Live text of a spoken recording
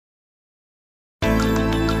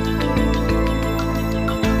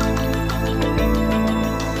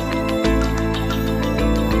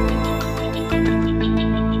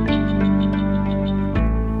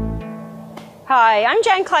Hi, I'm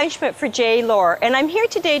Janet Kleinschmidt for Jaylor, and I'm here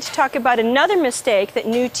today to talk about another mistake that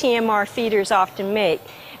new TMR feeders often make,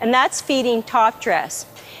 and that's feeding top dress.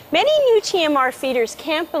 Many new TMR feeders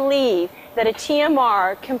can't believe that a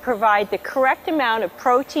TMR can provide the correct amount of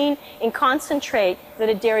protein and concentrate that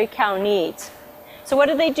a dairy cow needs. So what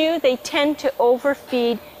do? They tend to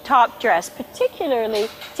overfeed top dress, particularly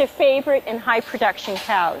to favorite and high production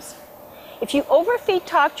cows. If you overfeed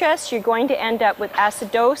top dress, you're going to end up with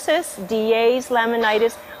acidosis, DAs,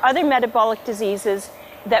 laminitis, other metabolic diseases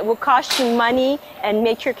that will cost you money and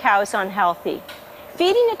make your cows unhealthy.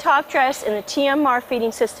 Feeding a top dress in the TMR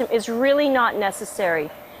feeding system is really not necessary,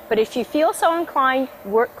 but if you feel so inclined,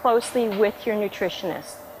 work closely with your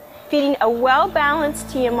nutritionist. Feeding a well-balanced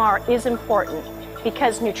TMR is important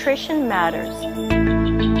because nutrition matters.